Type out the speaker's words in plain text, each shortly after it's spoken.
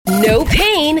No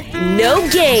pain, no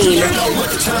gain.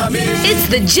 It's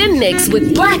the Gym Mix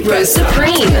with Black Rose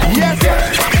Supreme. Yes,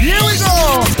 here we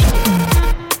go.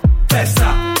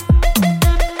 Festa.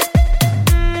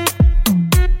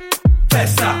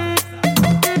 Festa.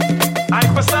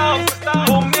 I'm for sound,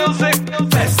 boom music.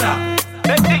 Festa.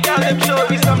 Let the girl them show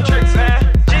me some tricks, man.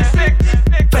 G6.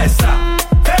 Festa.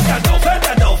 Festa do,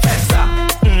 festa.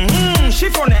 She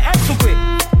from the X to quick.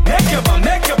 Make your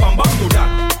bum bum do that.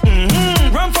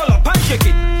 Run full up and shake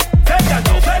it. Festa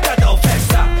do,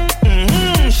 festa.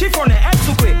 She from the X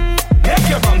to quick. Make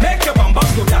your bum bum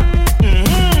do that.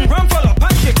 Run full up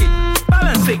and shake it.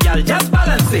 Balance it, girl, just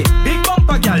balance it. Big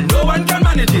bumper, girl, no one can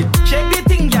manage it. Shake the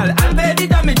thing, girl, and bear the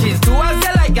damages. Do as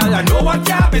you like, girl, I know what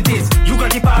your habit is. You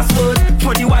got the password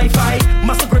for the Wi-Fi.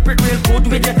 Must grip it real good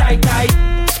with your tight.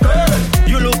 Girl,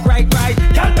 you look right.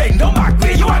 Girl, bend no back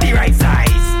way, you are the right size.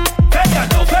 Festa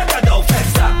do, festa.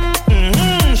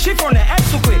 She from the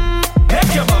X to quick.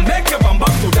 Make your bum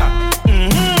bum do that.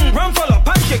 Run full up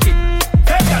and shake it.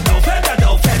 Festa do, festa.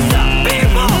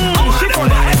 She from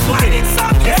the X to quick.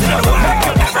 Make your bum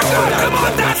do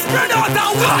that. Spread out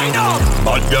and wind up.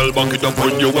 Bad girl, back it up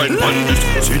when you wine pan this.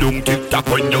 See don't tick tock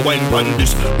when you wine pan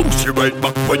this. Push your right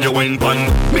back when you wine pan.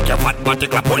 Make your fat body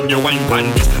clap when you wine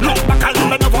pan this. Look back and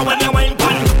lean over when you wine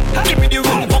pan. Give me the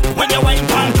room walk when you wine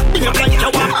pan. Be a like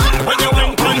you want when you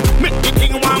wine pan. Make the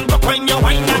thing warm up when you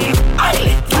wine pan. I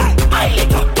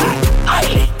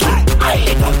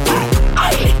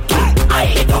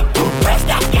lit up. Press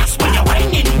that gas when you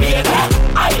whining, baby.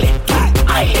 I lit up.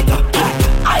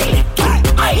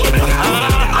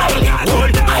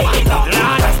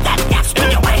 Press that gas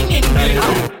when you whining, baby.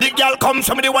 The girl comes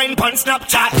from the wine pan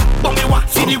Snapchat, but me want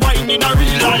see the wine in a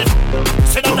real life.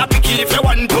 Say that a picky if you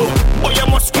want to, but you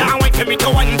must can't wait for me to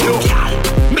want to.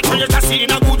 Make sure you just see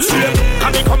in a good shape.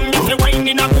 Can me come if you wine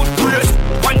in a good place.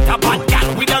 Want a bad girl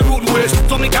with a rude waist,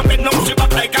 so me can bend up she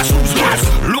back like a shoes glass.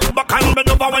 Look back and bend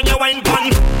over when you wine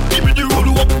pan. Give me the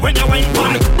road up when you wine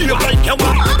pan. Be up like you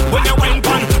want when you wine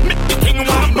pan. Make the thing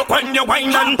warm up when you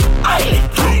wine on. I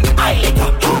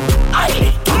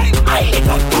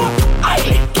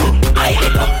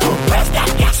lit up. Press that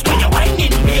gas when you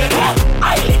whining, baby.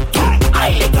 I lit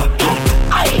up.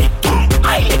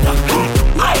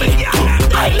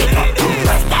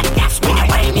 Press that gas when you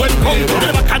whining. When come to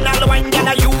the canal wine,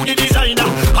 girl, you the designer.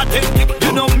 Authentic,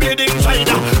 you know made in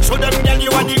China. So them girl,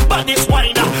 you are the baddest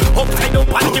whiner. Upside down,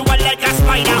 pan you are like a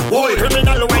spider. Boy,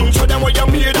 criminal wine, show them what you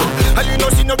made. And you know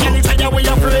see no girl inside your way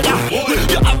afraid.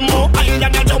 You have more eye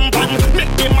than a jump on.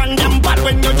 Make the man them bad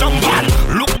when you jump on.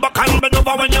 Look back and bend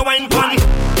over when you wine pan.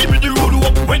 Give me the road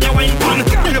up when you wine pan.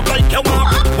 You look like you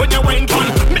walk when you wine pan.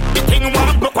 Make the thing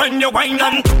warm up when you wine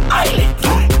on. I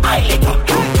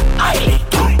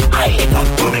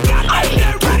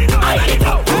lit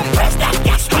up. Press that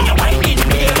gas when you whining,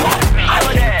 baby.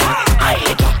 I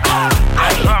lit up.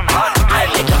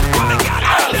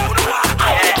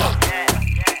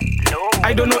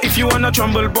 I don't know if you wanna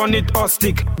tremble, burn it or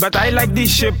stick, but I like the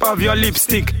shape of your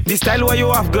lipstick. The style where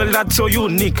you have, girl, that's so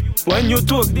unique. When you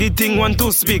talk, the thing want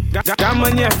to speak. Ta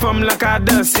manière femme la ka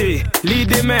danser.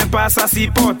 L'idée même pas ça s'y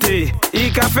porter.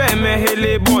 Il ka fait mais elle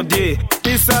est bondée.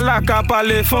 Et ça la ka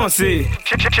parler français.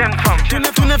 Tu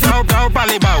ne fais pas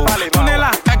parler bao. Tu ne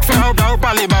la ek fais pas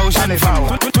parler bao. Jeune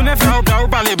femme. Tu ne fais pas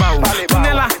parler bao. Tu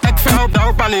ne la ek fais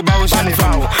pas parler bao. Jeune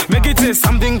femme. Make it say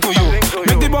something to you.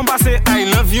 Make the bomba say I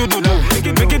love you, do.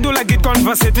 Make it do like it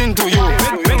conversating to you.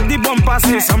 Make the bomba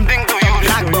say something to you.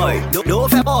 Black boy, do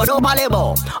fais pas, do parler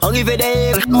bon. Arrivé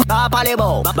derrière, pas parler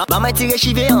bon. Maman tire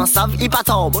chivé en save, il pas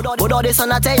tombe. Boudon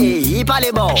descend à terre, il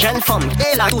parle bon. Jeune femme,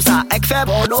 et là tout ça, ek fait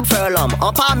bon, do fait l'homme.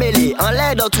 En pas mêlé, en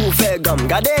l'air de tout fait gomme.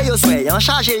 Gardez yo sway, en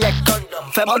chargé yek condom.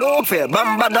 Fait bon, do fait,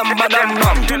 bam badam badam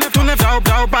bam. Tu ne fais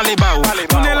pas parler bao.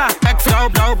 Tu ne la, ek fais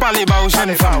pas parler bao,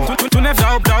 jeune femme. Tu ne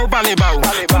fais pas parler bao.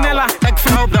 Tu ne la, ek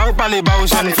fais pas parler bao,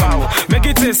 jeune femme. Make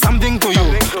it say something to you.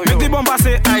 Make the bomba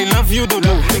say I love you, do.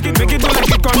 Make it do like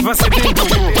it conversating to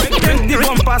you. Make the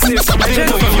bomba say something to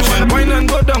you. Wine and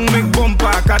go down, make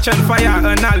bumper catch on fire,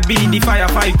 and I'll be the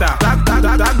firefighter.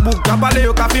 That book, kabale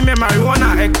yo kafi me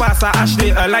marijuana, ek passa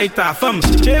acheter a lighter. Femme,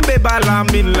 chebe bala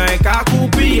min like a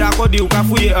coupi, akodi yo ka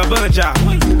fouye a banja.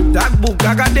 That book,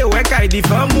 agade wek I di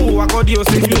famu, akodi yo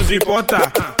se news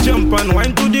reporter. Jump and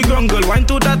wine to the grungle, wine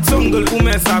to that songle, ou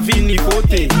men sa fini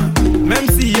fote. Même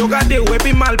si yo gade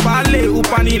wepi mal parler, ou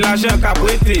pani l'argent ka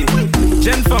prêter.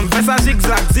 Jeune femme, fais ça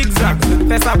zigzag,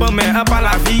 fais ça bon mais up à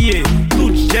la vie.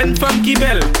 Tout Jeune femme qui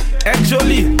belle, est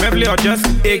jolie, mais v'lez juste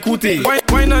écouter.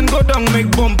 Wine and go down, make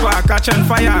bumper, catch on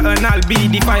fire, un albi,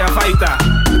 the firefighter.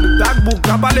 Tag book,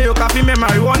 a balé yo ka fume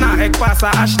marijuana, ek passe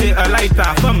à acheter un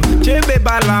lighter. Femme, chebe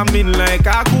bala min like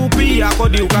a coupi, a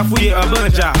kodi yo ka fouiller un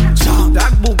banja.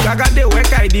 Tag book, a gade we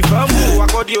kay di femme, a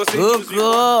kodi yo se. Oh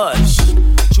gosh,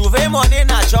 J'ouvre money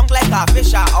in a junk like a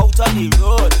fish out on the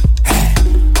road.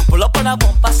 Pull up on a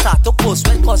bumper, start to post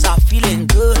when cause I'm feeling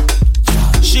good.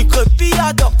 She could be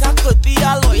a doctor, could be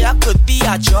a lawyer, could be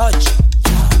a judge.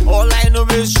 All I know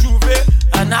is Juve,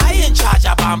 and I ain't charge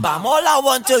of bam bam. All I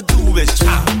want to do is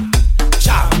chow,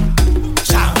 chow,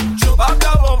 chow. Chow up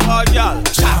the bumper, y'all.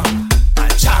 Chow,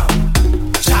 and chow,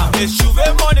 chow. It's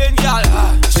Juve morning, y'all.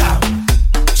 Chow,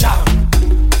 chow,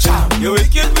 chow. You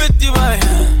wicked with the man.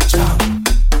 Chow,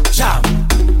 chow,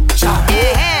 chow.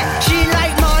 Yeah, she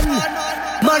like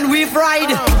man we fried.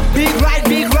 Big ride,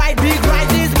 big ride, big ride.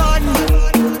 This man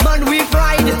we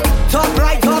fried. Top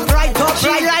right, top right, top right. She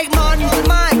like man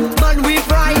we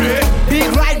fried.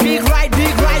 Big ride, big ride,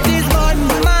 big ride. This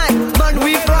man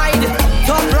we fried.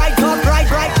 Top right,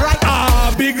 right.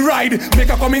 Ah, big ride. Make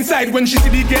her come inside when she see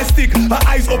the gas stick. Her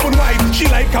eyes open wide. She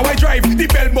like how I drive the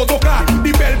bell motorcar.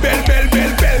 The bell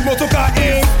motorcar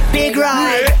is big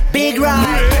ride.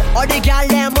 All the gal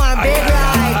them want big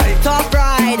ride. Top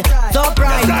ride. Super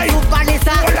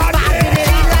Nissan. She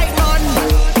like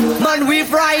man we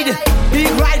fried. Big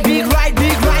ride. This man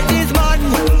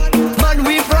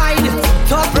we fried.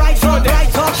 Top right. She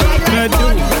like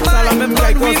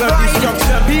man we fried.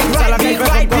 Big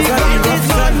ride. This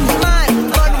man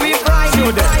we fried.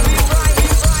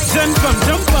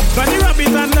 Jump up, bunny rabbit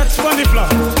and touch bunny floor.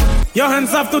 Your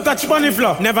hands have to touch bunny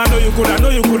floor. Never know you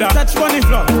coulda touch bunny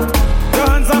floor. Your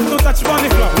hands have to touch bunny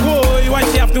floor. Whoa, why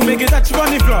she have to make it touch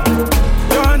bunny floor?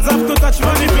 Your hands have to touch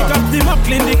bunny floor. Pick up the mop,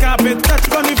 clean the carpet, touch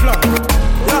bunny floor.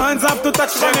 Your hands have to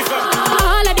touch bunny floor.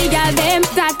 All of the girls them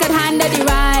that could handle the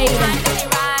ride.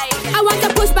 I want to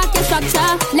push back your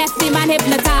structure, left the man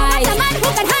hypnotized. The man who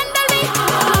can handle me.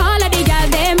 All of the girls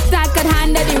them that could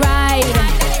handle the ride.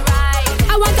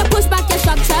 I want to push back your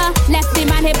structure, left the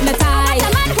man hypnotized. The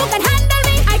man who can handle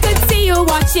me. I could see you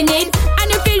watching it, and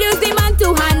you feel use the man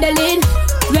to handle it.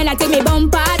 When I take me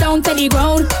bumper down to the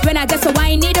ground, when I just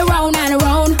wind it around and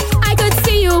around, I could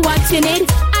see you watching it,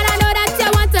 and I know that you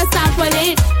want to sample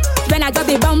it. When I drop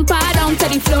the bumper down to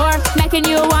the floor, making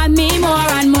you want me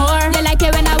more and more. You like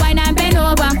it when I whine and bend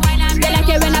over. You like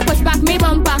it when I push back me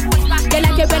bumper. You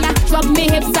like it when I drop me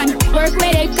hips and work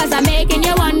with it, cause I'm making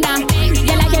you wonder.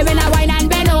 You like it when I whine and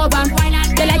bend over.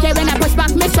 You like it when I push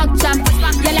back me structure.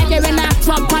 You like it when I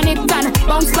drop on it and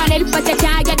bounce on it, but you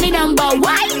can't get me number.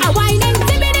 Why? I whine and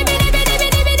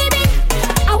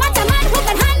I want a man who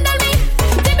can handle me.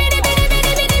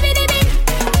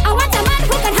 I want a man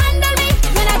who can handle me.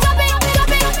 When I drop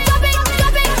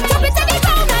it to the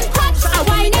ground and touch. I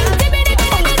whine and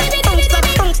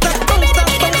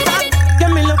Give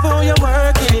me love how you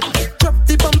working it. Drop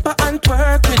the bumper and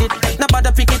twerk with it. Now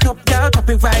bother pick it up, girl. Drop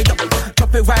it right up.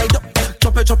 Drop it right up.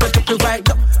 Drop it right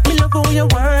up. Me love how you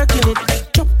working it.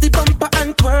 Drop the bumper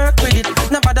and twerk with it.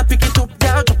 Now bother pick it up,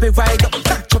 girl. Drop it right up.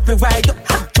 Drop it right up.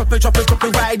 Drop it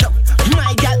right up.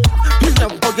 My girl, you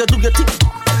love how you do your thing.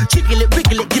 Jiggle it,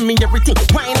 wiggle it, give me everything.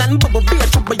 Wine and bubble, beer,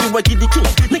 trouble, you a giddy king.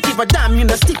 They give a damn, you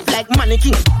know, stiff like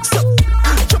mannequin. So,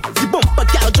 drop the bumper,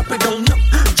 girl, drop it down low.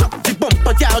 Drop the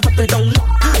bumper, girl, drop it down low.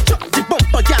 Drop the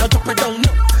bumper, girl, drop it down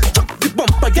low. Drop the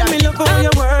bumper, girl, me love how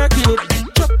you working it.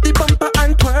 Drop the bumper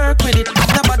and twerk with it.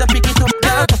 Now bother pick it up,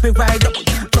 girl, drop it right up.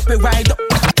 Drop it right up.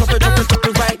 Drop it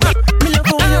right up. Me love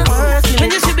how you working it.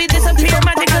 When you should be disappear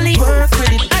magically. Work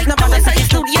with it. Now bother say it's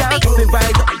too girl, drop it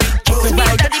right up. Drop it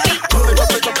right up.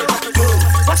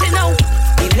 Watch it now.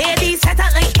 The ladies set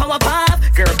out like power pop.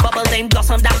 Girl bubble name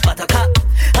blossom that buttercup.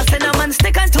 A cinnamon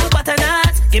stick and two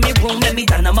butternuts. Give me room, let me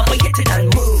down. I'm up and get it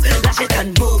and move. Lash it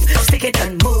and move. Stick it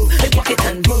and move. Walk it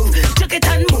and move. Juke it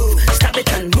and move. Stab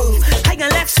it and move. I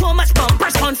got left so much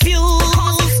bumpers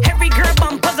confused. Every girl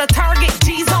bumper's a target.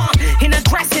 G's on. In a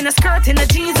dress, in a skirt, in a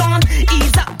jeans on.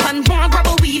 Ease up and one grab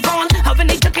a weave on. How when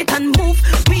they took it and move.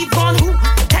 Weave on. Who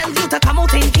tells you to come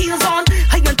out in heels on?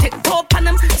 I gonna take top on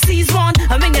them. Seize one.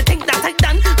 And when you think that I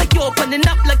done, like you opening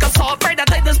up like a soft bread that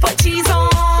I just put cheese on.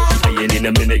 I ain't in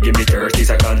a minute, give me 30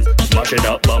 seconds. Mash it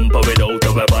up, bumper without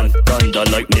a weapon. Thunder,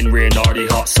 lightning, rain, or the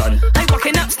hot sun. I'm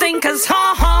walking up stinkers,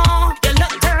 ha ha. You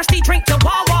look thirsty, drink your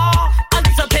wawa.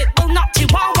 Odds a bit will not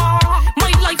chihuahua.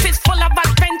 My life is full of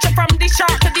adventure from the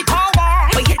shark to the tower.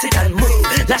 We hit it and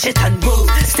move, lash it and move,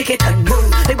 stick it and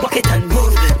move, they walk it and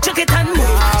move, juke it and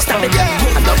move, stab it and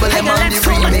move. Double M on the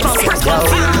remix.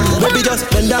 Baby, just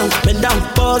just bend down,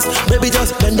 pause. Baby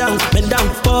just bend down,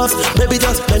 pause. Baby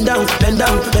just bend down, pause.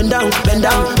 Baby just bend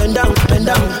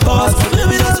down, pause.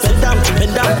 Baby just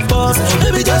bend down, pause.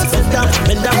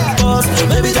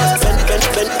 Baby just bend.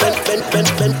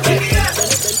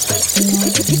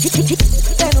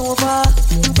 Bend over,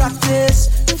 practice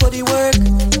for the work,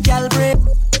 gal break.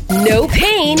 No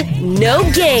pain, no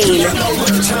gain.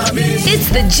 It's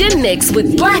the Gym Mix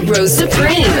with Black Rose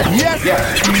Supreme. Yes,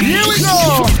 here we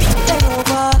go. Bend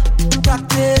over,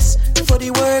 practice for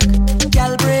the work,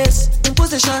 gal brace.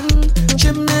 Position,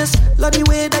 gymnast, love the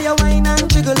way that you whine and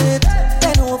jiggle it.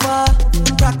 Bend over,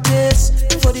 practice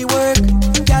for the work,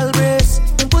 gal brace.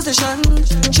 Position,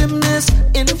 gymnast,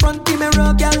 in front the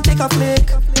mirror, gal take a flick.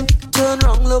 Turn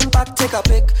round, look back, take a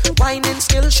pic. Whining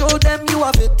skill, show them you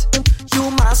have it.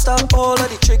 You master all of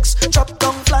the tricks. Drop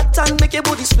down flat and make your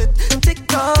booty split. Tick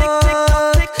tock,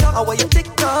 how are you tick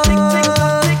tock?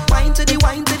 Wine to the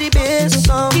bass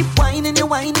now. Keep whining your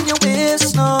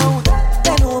waist now.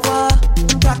 Bend over,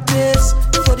 practice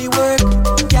for the work,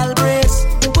 gal brace.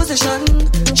 Position,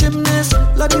 gymnast,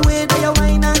 love the way that you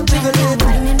whine and jiggle it.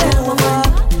 Bend over,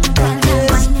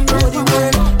 practice for the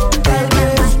work, gal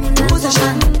brace.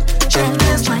 Position,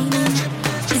 gymnast.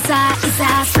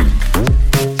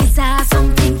 Is that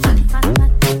something fun?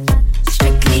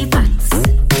 Strictly facts.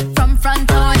 From front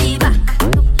or the back.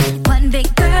 One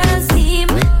big girl's team.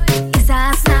 Is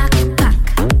a snack pack.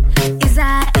 Is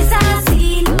a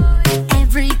scene.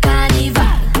 Every carnival.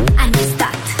 And it's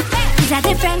that. It's a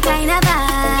different kind of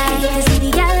vibe. See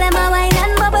the girl them a wine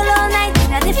and bubble all night.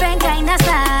 In a different kind of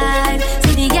style.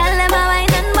 See the girl them a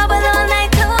wine and bubble all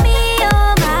night. To me,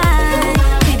 oh my.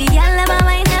 See the girl them a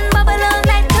wine and bubble all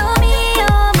night. To me,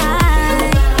 oh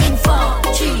my. In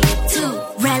 4, 3,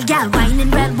 2. Real gal whining,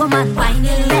 real woman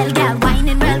whining. Real gal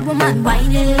whining, real woman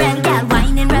whining. Real gal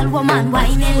whining, real woman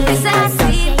whining. Is a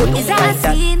scene, is a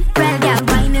scene. Real gal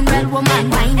whining, real woman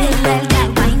whining. Real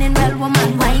gal whining, real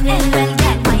woman whining. Real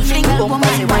gal whining, real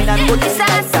woman whining. Is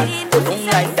a scene. Don't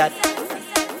like that.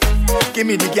 Give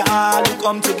me the girl who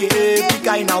come to give the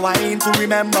kind of wine to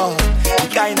remember. The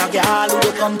kind of girl who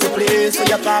will come to play so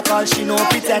you can't call she no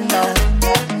pretender.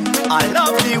 I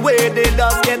love the way they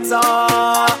just get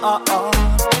on.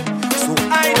 So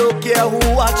I don't care who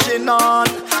watching on.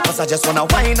 Cause I just wanna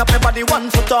wind up your body 1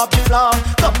 foot off the floor.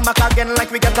 Come back again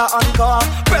like we get a encore.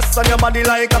 Press on your body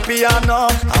like a piano.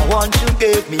 I want you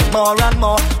give me more and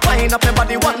more. Wind up your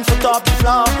body 1 foot off the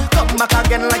floor. Come back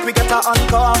again like we get a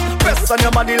encore. Press on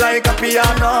your body like a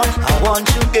piano. I want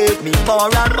you give me more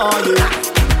and more, yeah.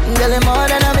 Girl, you're more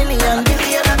than a million.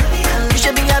 You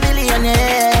should be a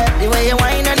billionaire. The way you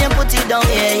whine and you put it down,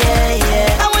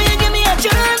 yeah. I want you give me a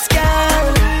chance,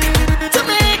 girl, to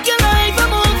make your life a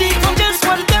movie from just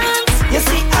one dance. You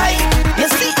see, I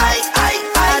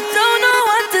don't know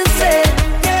what to say.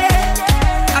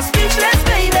 Yeah, I'm speechless,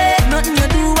 baby. Nothing you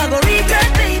do, I go regret,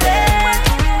 baby.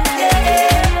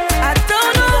 Yeah, I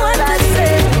don't know what to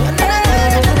say.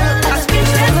 I'm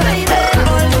speechless, baby.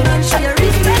 All you want, show your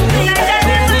respect, baby.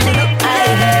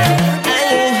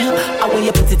 I want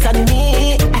you put it on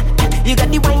me. You got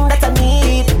the wine that I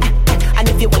need. And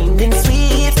if you're whining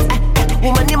sweet,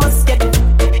 woman, you must get to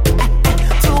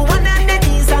one on the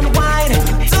knees and wine.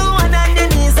 To one on the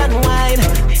knees and wine.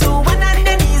 To one on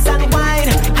the knees and wine.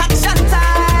 Action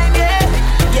time,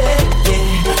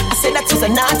 yeah. I said that was a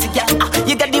nasty girl.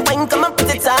 You got the wine, come and put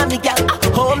it on me, girl.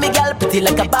 Hold me, girl, put it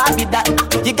like a Barbie doll.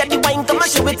 You got the wine, come and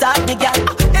show it off me, girl.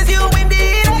 Is you in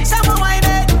the direction for wine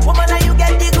it? Woman, are you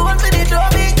get the gold for the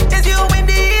trophy? Is you in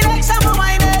the direction for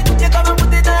wine it? You come and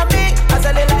put it on me. I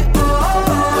said it like, I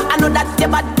know that's your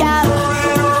bad girl.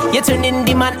 You're turning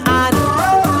the man on.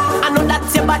 I know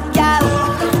that's your bad girl.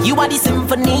 You are the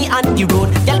symphony on the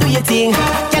road. Girl, do your thing.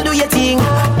 Girl, do your thing.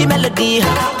 The melody,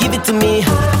 give it to me.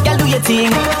 Girl, do your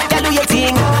thing. Girl, do your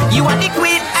thing. You are the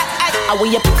queen. I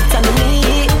want you put it on me.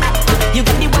 You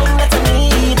got the wine that I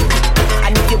need.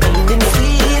 And if you're whining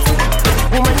sweet,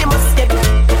 woman, you must get to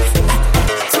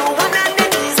one on the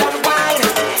knees and wine.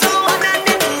 To one on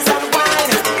the knees and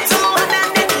wine. To one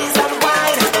on the knees and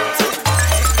wine.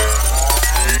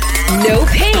 No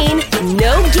pain,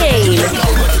 no gain.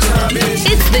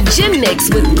 It's the Gym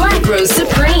Mix with Black Rose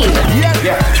Supreme. Yeah.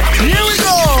 Here we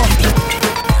go.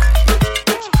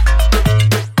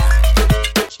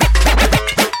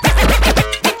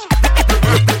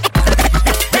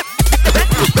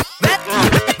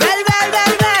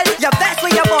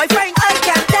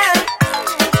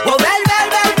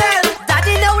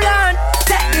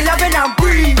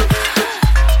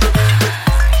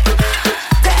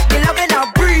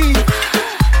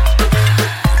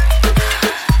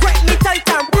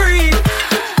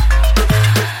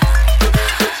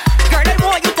 Girl,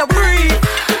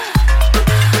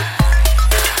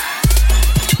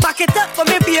 Back it up for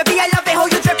me, baby. I love it how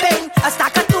you dripping. A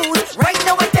stack of tools, right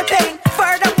now I'm dipping.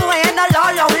 Furthermore, and a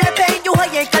lot of living. You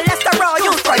ain't cholesterol,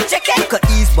 you fried chicken. You could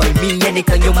ease by me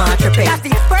anytime you mind tripping. That's the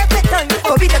perfect time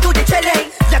for me to do the chilling.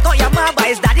 You got your man, but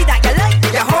it's daddy that you like.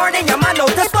 Your horn and your man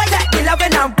out the spot. Take the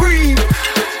loving and breathe.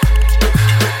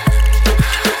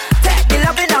 Take the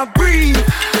loving and breathe.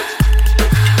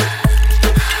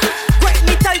 Break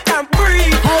me tight and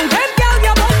breathe. Hold them, girl,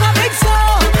 your bum a big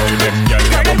slow. Hold them, girl,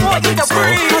 your bum a big slow.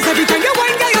 Cause every time you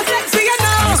wine, girl, you're sexy, you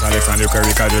know. Alexander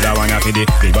Curry can do that one after the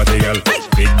big body girl,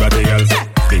 big body girl,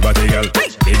 big body girl,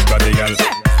 big body girl,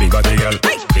 big body girl,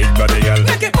 big body girl.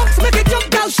 Make it bounce, make it jump,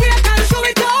 girl, shake and show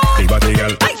it off. Big body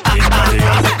girl, big body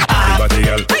girl, big body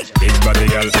girl, big body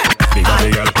girl, big body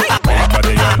girl, big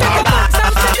body girl.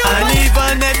 And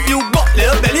even if you got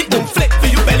little belly, boom, flick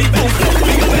for your belly, boom, flick for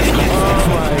your belly. Oh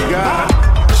my God.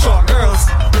 Short girls,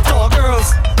 tall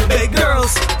girls, big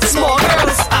girls, small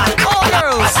girls, and all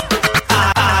girls.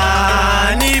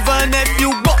 And even if you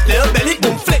got little belly,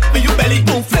 boom, flick for your belly,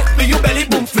 boom, flick for your belly,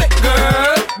 boom, flick,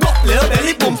 girl. Got little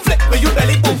belly, boom, flick for your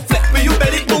belly, boom, flick for your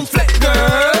belly, boom, flick,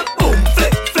 girl. Boom,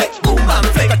 flick, flick, boom, and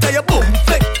flick. I tell you, boom,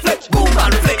 flick, flick, boom,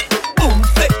 and flick. Boom,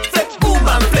 flick, flick, boom,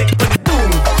 and flick.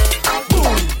 Boom,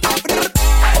 boom.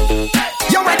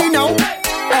 You already know,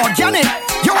 organic.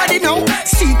 You already know.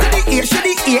 C to the A, to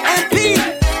the A-M-P.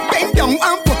 Bend down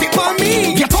and put it on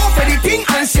me. Get off of the thing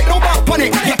and sit no back on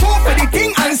it. Get off of the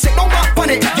thing and sit no back on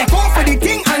it. Get off of the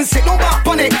thing and sit no back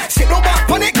on it. Sit no back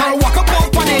on it, girl, walk up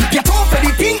on it. Get off of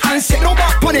the thing and sit no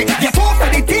back on it. Get off of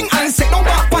the thing and sit no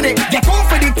back on it. Get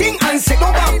off of the thing and sit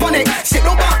no back on it. Sit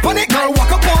no back on it, girl,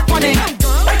 walk up on it.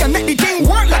 I can make the thing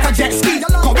work like a jet ski.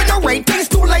 Going the right things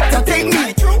too late to take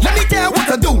me. Let me tell you what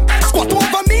to do. Squat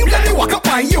over me, let me walk up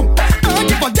on you. I'll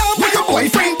give a damn what your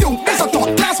boyfriend do. There's a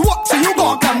thought class walk, so you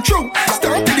gon' come true.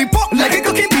 Stir up to the pot like a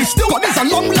cooking beef stew. But there's a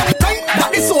long, long time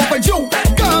that is overdue.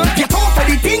 Girl, get off of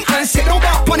the thing and sit no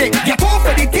back on it. Get off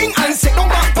of the thing and sit no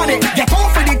back on it. Get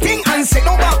off of the thing and sit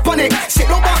no back on it. Sit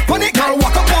no back on it, girl,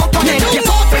 walk up on it. Get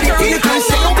off of the thing and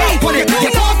sit no back on it.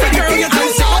 Get off of the thing and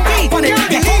sit no back on it.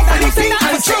 Get off of the thing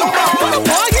and sit no back on it.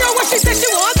 Oh, hear what she said she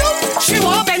want to? She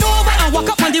want bend over and walk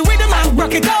up on the rhythm and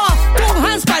rock it off. Two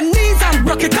hands by knees and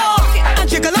rock it off. And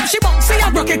jiggle up, she bouncy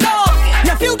and rock it off.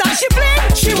 You feel that she fling?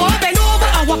 She want bend over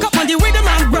and walk up on the rhythm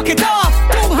and rock it off.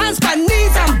 Two hands by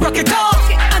knees and rock it off.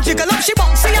 And jiggle up, she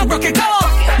bouncy and rock it off.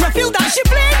 You feel that she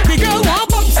fling? The girl want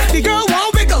bumps, the girl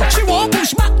want wiggle. She want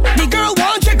push back, the girl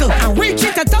want jiggle. And reach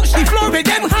in to touch the floor with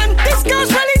them hand. This girl's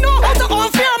really know how to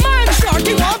unfair man.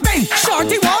 Shorty want bend,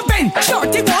 shorty want bend,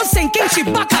 shorty want sinking, she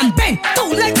back and bend. Two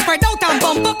legs spread out and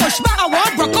bumper push back. I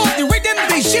want rock off the rhythm,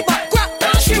 then she back grab.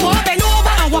 She want bend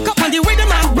over and walk up on the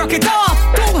rhythm and rock it off.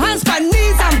 Two hands by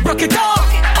knees and rock it off.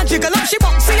 And jiggle up, she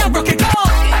bouncy and rock it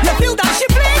off. You feel that she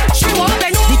fling? She want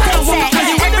bend over and walk up on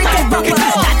the rhythm and rock it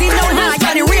off. That is no hard,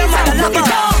 and the real man rock it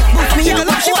off. Jiggle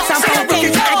up, she bouncy and rock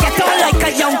it off. I get on like a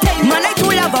young thing. Man, I too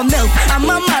love a milk, and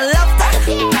mama love that.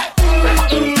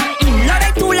 Lord, I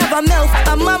too love a milk,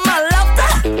 and mama love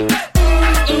that.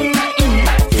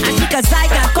 And she cause I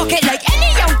can cook it like any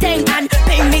young thing and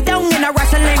pin me down in a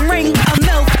wrestling ring. A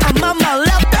milk, and mama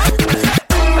love that.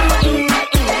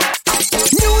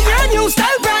 New year, new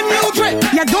style, brand new drip.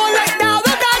 You don't like that,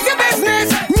 well that's your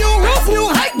business. New roof, new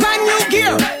height, brand new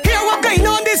gear. Hear what going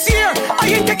on this year.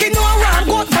 I ain't taking no around,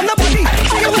 go from the body.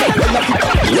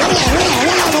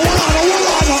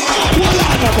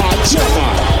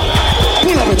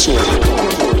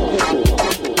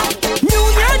 New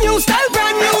year, new style,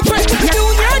 brand new drip. New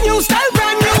year, new style,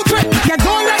 brand new drip. You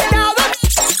don't like that, well.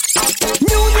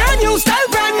 New year, new style,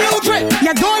 brand new drip.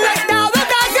 You don't like that, well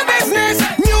that's your business.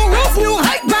 New roof, new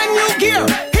height, brand new gear.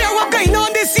 Hear what going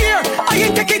on this year. I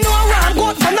ain't taking no around,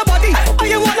 go from the body. I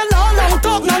ain't want a long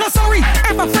talk, no sorry.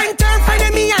 If a friend turn friend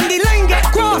of me and the line get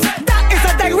crossed, that is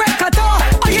a direct cut off.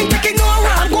 I ain't taking no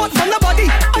around, go from the body.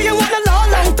 I ain't want a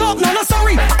long talk, no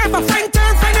sorry. If a friend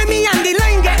turn friend of me and the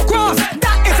line get crossed,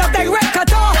 that is a direct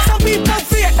cut off. Some people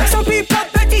fake, some people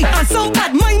petty, and some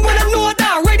bad mind wanna know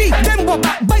that already. Them go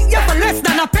back bite you for less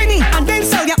than a penny, and then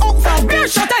sell you out for a beer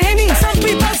shot of Henny. Some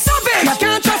people savage, you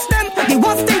can't trust them. The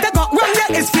worst thing that got wrong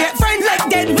there is fake friends like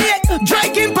dead weight,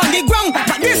 dragging on the ground.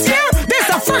 But this year, there's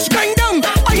a fresh going down.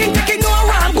 I ain't taking no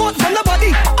around, go from the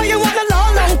body. I ain't want a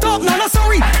long talk, no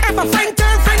sorry. If a friend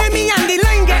turn friend of me and the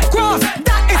line get crossed,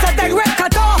 that is a direct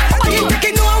cut off. I ain't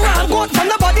taking no around, go from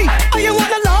the body. I ain't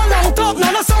want a long talk,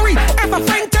 no sorry. If a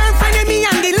friend turn friend of me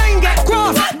and the line get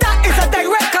crossed, that is a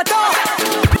direct cut off.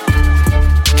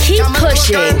 Keep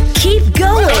pushing, keep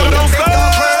going.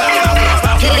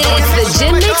 It's the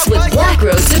Gym Mix with Black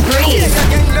Rose Supreme.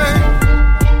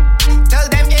 Tell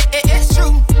them it's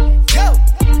true. Yo,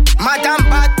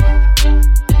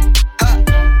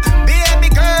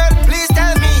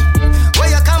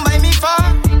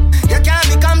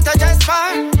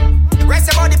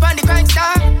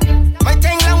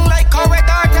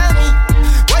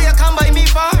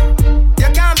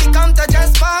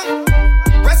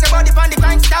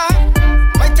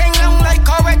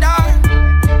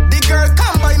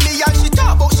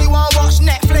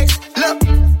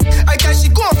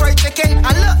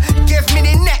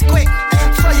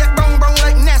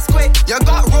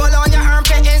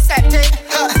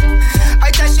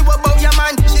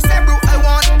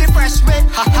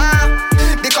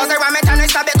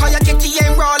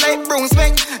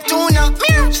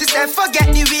 get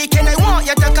the weekend, I want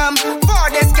you to come. For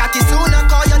this cat is sooner,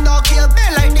 call your dog kill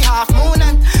bend like the half moon.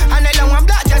 And I long one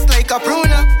black just like a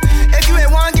pruner. If you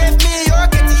ain't want give me your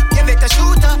kitty, give it a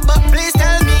shooter. But please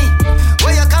tell me,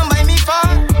 where you come by me for?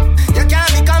 You can't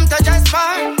be come to just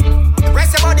for.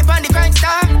 Rest your body on the crank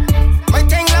star. My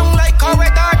thing long like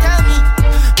corridor, tell me,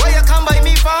 where you come by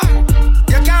me for?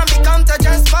 You can't be come to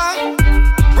just for.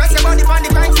 Rest your body on the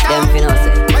crank star.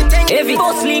 Every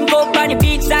boss link up on the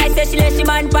beach side, say she let she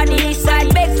man on the east side,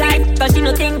 back side. Cause she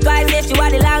no think twice, say she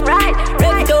want the long ride.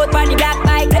 Rev it out on the black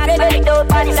bike, rev it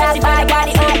out on the sassy bike, got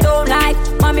the old life.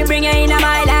 Mommy bring her into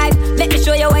my life, let me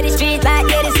show you what the street like,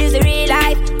 yeah this is the real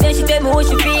life. Then she tell me what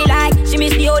she feel like, she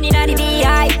miss the honey and the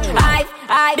beehive.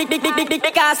 I big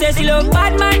because say she look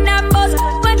bad man and boss,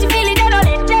 when she feel it, dead on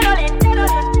it, dead on it, dead on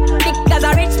it. Because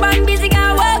a rich man busy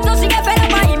can work, so she get fed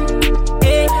up on him.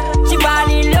 Hey, she fall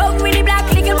in love with the black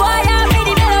little boy.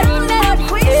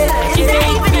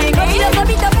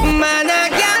 Man, I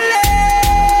can't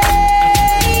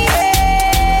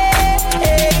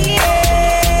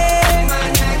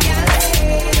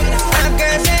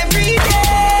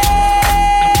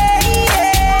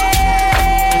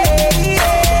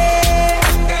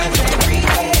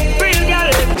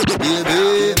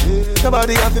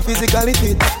Nobody have a physically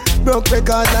fit. Broke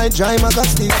record like Jai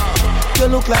Magasti. You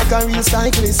look like a real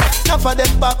cyclist. Enough of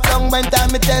them back down when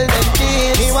time me tell them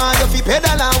kids. Me want you fi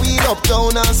pedal and wheel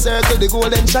uptown and circle the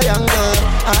golden triangle.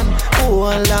 And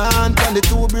hold on from the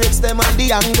two brakes them and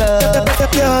the angle.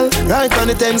 Girl, ride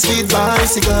on the 10-speed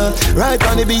bicycle. Ride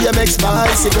on the BMX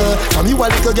bicycle. From you a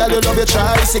little girl you love your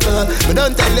tricycle. Me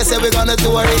don't tell you say we gonna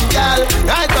tour it, girl.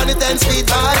 Ride on the 10-speed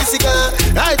bicycle.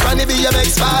 Ride on the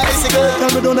BMX bicycle.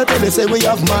 Girl, me don't tell you say we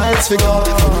have miles to go.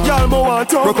 Girl, me want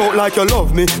to rock out like you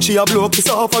love me. She a blow kiss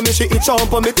off for me, she itch on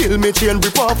for me till me chain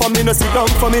rip off for me, no sit down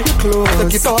for me.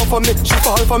 Take it off for me, she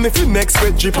fall for me, feel next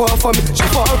sweat drip off for me. She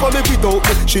fall for me without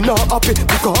me, she not happy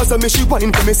because of me. She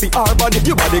whine for me, see her body.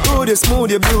 Your body good, you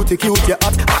smooth, you beauty, cute, you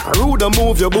hot. I rude and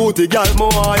move your booty, girl.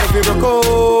 More if you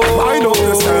go, wind up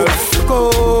yourself,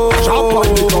 go. Jump on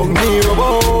the tongue, near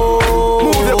about.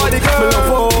 Move your body, girl. Me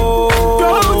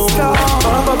love don't stop.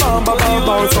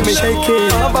 Bounce on me, shake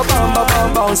it.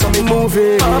 Bounce on me, move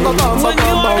it. Bounce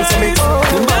on me.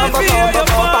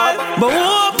 But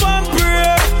hope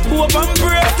and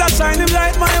pray, that shine him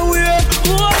light my way.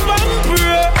 Hope and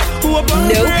pray,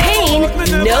 no pain,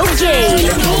 no gain.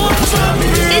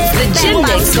 It's the Gym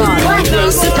Mix with Black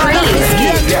Rose Supreme.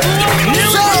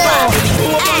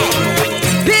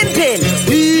 Pimpin',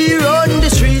 we run the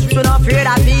streets, we're not afraid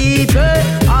of people.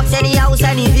 Ask any house,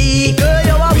 any vehicle.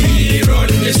 We run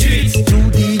the streets, run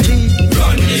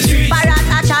the streets.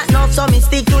 Barata chat enough, so me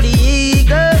stick to the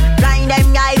eagle. Blind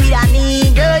them guy with an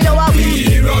eagle.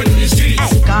 We run the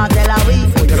streets, cartel away.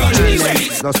 Run the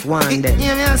streets. Just one day.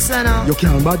 Hear me a say now. You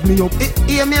can't bad me up.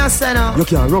 Hear me a say now. You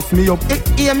can't rough me up.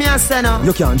 Hear me a say now.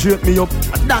 You can't drape me up.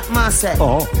 That man say.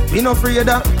 Oh. We no afraid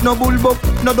of no bullbuck,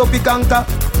 no dopey canker.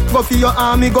 Go for your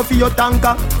army, go for your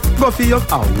tanker. Go for your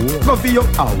go for your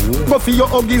go for your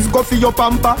Huggies, go for your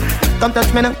pamper. Come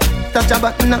touch me now, touch a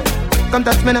button now. Come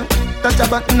touch me now, touch a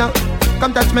button now.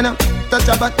 Come touch me now, touch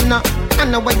a button now. I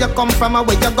know where you come from or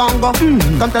where you gon' go.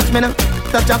 Come touch me now,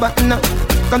 touch a button now.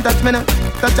 Come touch me now,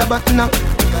 touch a button now.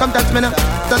 Come touch me now,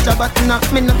 touch a button now.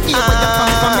 Me no hear where you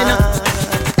come from, me now.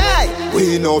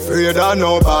 We no afraid of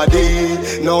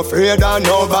nobody, no afraid of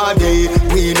nobody.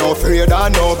 We no afraid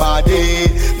of nobody,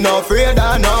 no afraid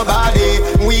of nobody.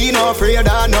 We no afraid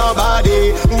of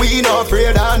nobody, we no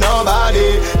afraid of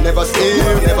nobody. Never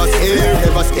scared, never scared,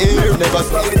 never scared, never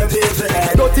scared.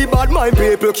 Dirty bad mind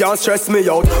people can't stress me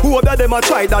out. Who of them a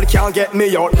try that can't get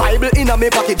me out? Bible in a me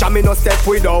pocket and me no step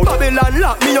without. Babylon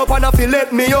lock me up and I feel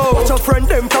let me out. Watch a friend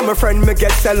them from a friend me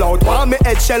get sell out. Want me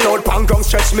head shell out, pang gun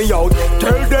stretch me out.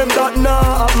 Tell them that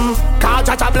nah, can't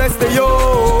touch a bless the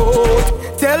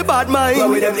youth. Tell bad mind, where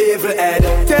with them evil head.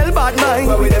 Tell bad mind,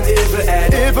 where with them evil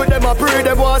head. Evil them a pray,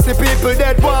 them want see people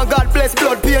dead. Want God bless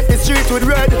blood, paint the street with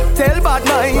red. Tell bad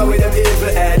mind, where with them evil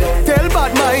head. Tell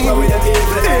bad mind, where with them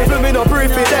evil head. Evil me no pray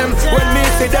for them, when me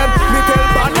see them, me tell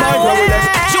bad mind, where with them.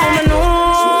 Show me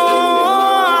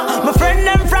know, my friend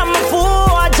them from my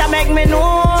forge, I make me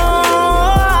know.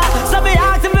 So me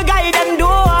ask if me guide them do,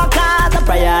 cause the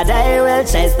prayer they will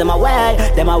chase them away.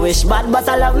 Them I wish bad, but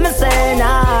I love me say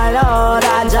nah, Lord,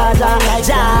 Jah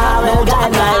will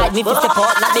guide my life. Me for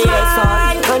support, not the earth,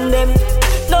 son. And them,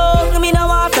 no, me no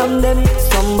want from them.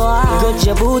 Some boy, got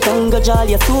your boot and got all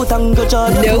your suit and got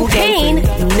all your no pain,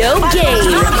 no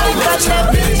gain.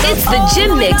 It's the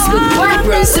Gym Mix with Black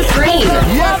Rose Supreme.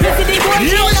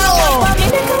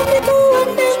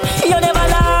 You never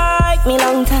like me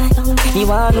long time. You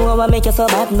wanna know what make you so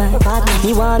bad, man?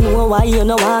 You wanna know why you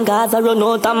no want Gaza run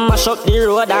out and mash up the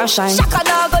road and shine? Shaka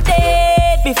dog go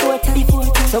dead before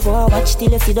time. So go and watch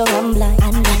till you see the one blind.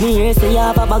 Me hear say you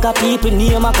have a bag of people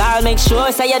near my car. Make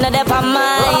sure say you're not there for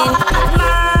mine.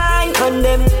 Mine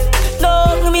condemn.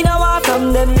 No, me no want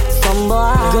from them. Some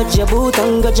boy got your boot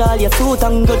and got all your suit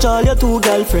and got all your two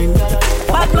girlfriends.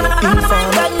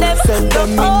 Informer, send them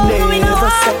me never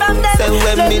send. Send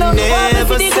when me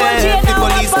never send. The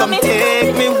police come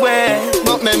take me where.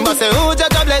 But member say, oh, Jah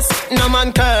bless, no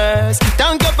man curse.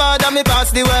 Thank your father, me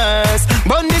pass the worst.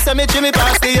 Bundy cemetery, me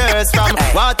pass the years. From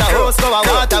water house to a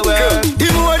water well. The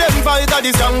more them fight,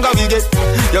 the stronger we get.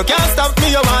 You can't stop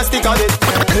me, you must stick on it.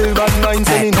 Tell bad mind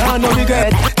say me nah no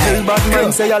regret. Tell bad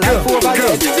mind say your life over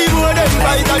dead. The more them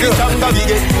fight, the stronger we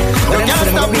get. You can't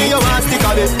stop me, you must stick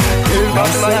on it. Tell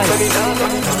bad mind say me nah.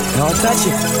 No touch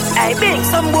it. Hey big,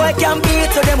 some boy can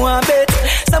beat so them want bet.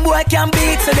 Some boy can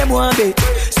beat so them want bet.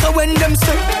 So when them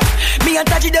say me and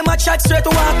Taji them a chat straight to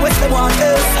walk west them want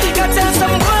else. You tell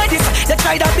some boy this, they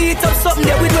try to beat up something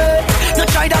they with work. No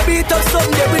try to beat up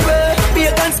something they with work.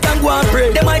 Pagans can go and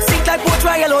pray. They might think like poor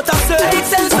trial out of search. They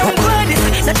tell some boy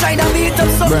this, they try to beat up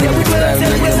something they with work.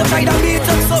 They try to beat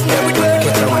up something they with work.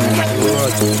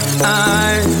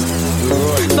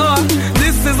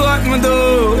 This is what me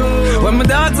do when my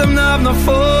dogs them not have no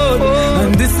food,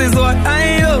 and this is what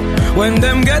I do when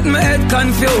them get my head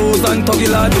confused. And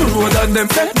Togila do road and them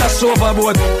dash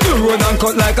overboard. Do road and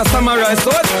cut like a samurai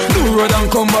sword. Do road and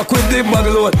come back with the bag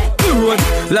load. Do road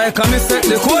like a me set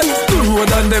the code. Do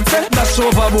road and them dash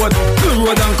overboard. Do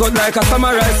road and cut like a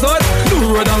samurai sword. Do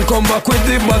road and come back with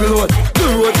the bag load. Do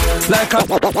road like a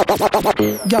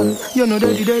girl, you know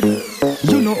daddy.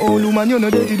 You know old woman, you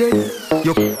know daddy.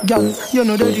 You girl, you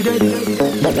know daddy.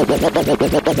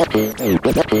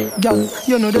 Girl,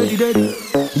 you know daddy.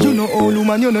 You know old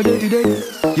woman, you know daddy.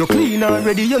 You clean and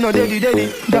ready, you know daddy.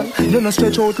 Girl, you know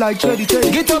stretch out like cherry.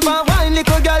 Get up and wine,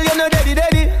 little girl, you know daddy.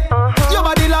 Your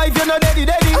body life, you know daddy.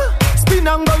 Spin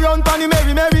and go round, panny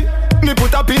merry. Me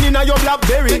put a pin in your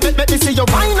blackberry. Make me see you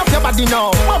wind up your body now.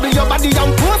 Bubble your body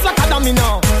and pose like a dummy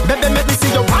now. Baby, make me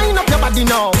see you wind up your body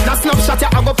now. That snapshot,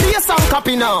 I go play some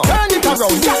copy now. Turn it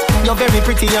around, yeah. You're very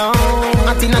pretty, young.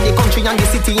 Out in the country and the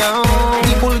city, young.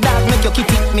 The bulldog make you keep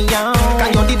it me, young.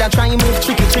 Can you did a try move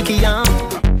tricky, young.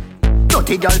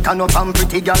 Dirty girl, turn up and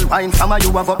pretty girl wine. From you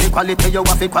have up equality, you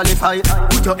have to qualify.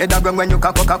 Put your head around when you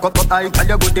cock up high. Tell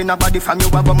you good in a body from you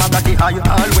have a magazine high.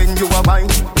 All when you are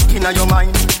wine, in your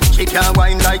mind. She can't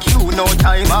wine like you, no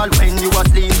time. All when you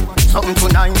asleep, something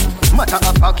tonight. Matter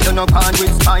of fact, you no pan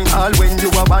with spine. All when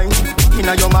you are wine, in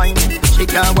your mind. She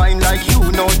can't wine like you,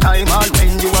 no time. All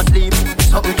when you asleep,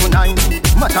 something tonight.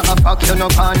 Matter of fact, you no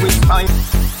pan with spine.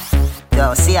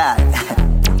 Yo, see ya.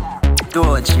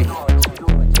 Doji.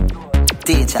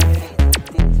 Teacher.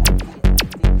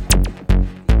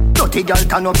 Dirty girl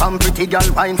turn up and pretty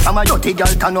girl wine. From a dirty girl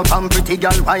turn up and pretty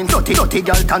girl wine. Dirty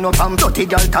girl turn up and dirty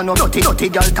girl turn up. Dirty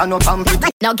girl turn up and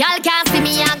pretty. No girl can't see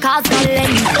me and cause no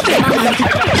length.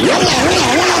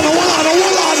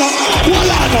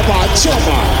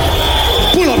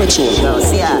 Pull up it, show. Yo,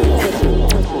 see ya.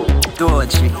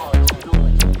 Doji.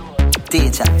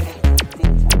 Teacher.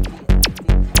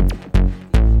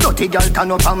 Dirty girl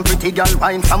turn up and pretty girl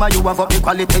wine. From you have up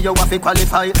equality, you have to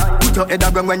qualify. Put your head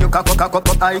around when you cock up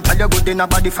high. Tell you good in a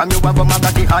body from you have a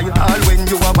magazine high. All when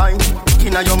you are wine,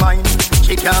 in your mind.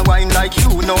 She can't wine like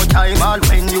you, no time. All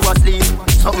when you asleep,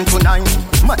 something tonight.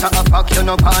 Matter of fact, you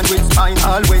no pan with spine.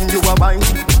 All when you are wine,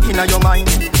 in your mind.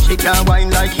 She can't wine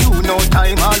like you, no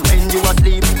time. All when you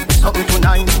asleep, something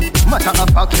tonight. Matter of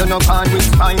fact, you no pan with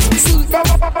spine. See,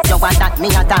 you want that me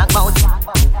a talk about?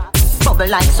 Bubble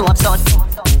like soap sun.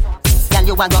 Girl,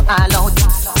 you a go all out.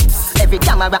 Every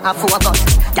camera a focus.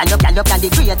 Girl, you the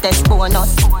greatest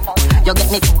bonus. You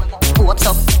get me hopes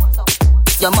up.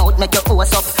 Your mouth make your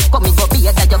hose up. Come and go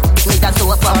beer that you need a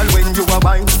soap. All when you are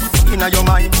wine, in your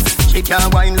mind. She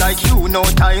can't wine like you, no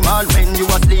time. All when you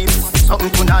asleep, something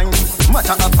tonight.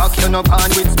 Matter of fact, you no pan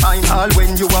with spine. All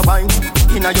when you are wine,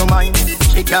 in your mind.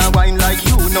 She can't wine like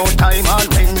you, no time. All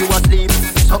when you asleep,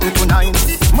 something tonight.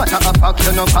 Matter of fact,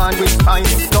 you no pan with spine.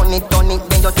 Turn it, then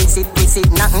you twist it.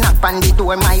 Knock on the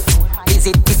door, my.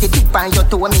 Visit the tip on your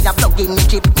toe, me a plug in me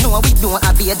chip. No, we don't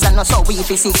have AIDS and no so we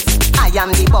visit. I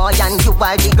am the boy and you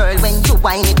are the girl. When you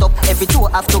wind it up, every toe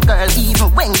after girl.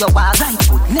 Even when you are right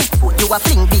foot, left foot, you a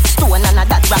fling big stone and a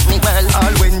that rock me girl.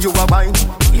 All when you are wine,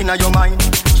 in your mind.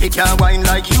 She can't whine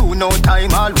like you, no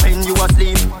time. All when you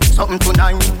asleep, something to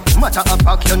nine. Matter of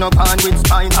fact, you no pan with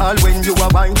spine. All when you a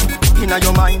wine, inna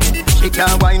your mind. She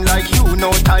can't whine like you,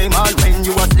 no time. All when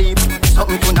you asleep,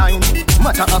 something to nine.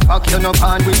 Matter of fact, you no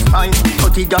pan with spine.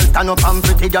 30 girl stand up and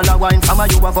pretty girl a wine. From a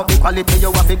you have up the quality,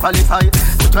 you have to qualify.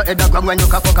 Put your head a ground when you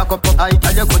cock up high.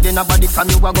 Tell you good in a body from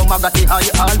you a go magati high.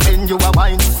 All when you a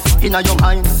wine, inna your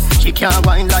mind. She can't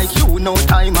whine like you, no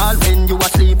time. All when you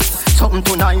asleep, something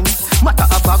to nine. Matter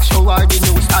of fact, show her the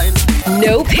new style.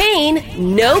 No pain,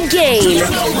 no gain.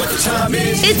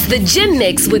 It's the Gym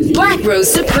Mix with Black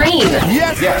Rose Supreme.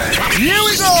 Yes, here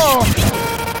we go.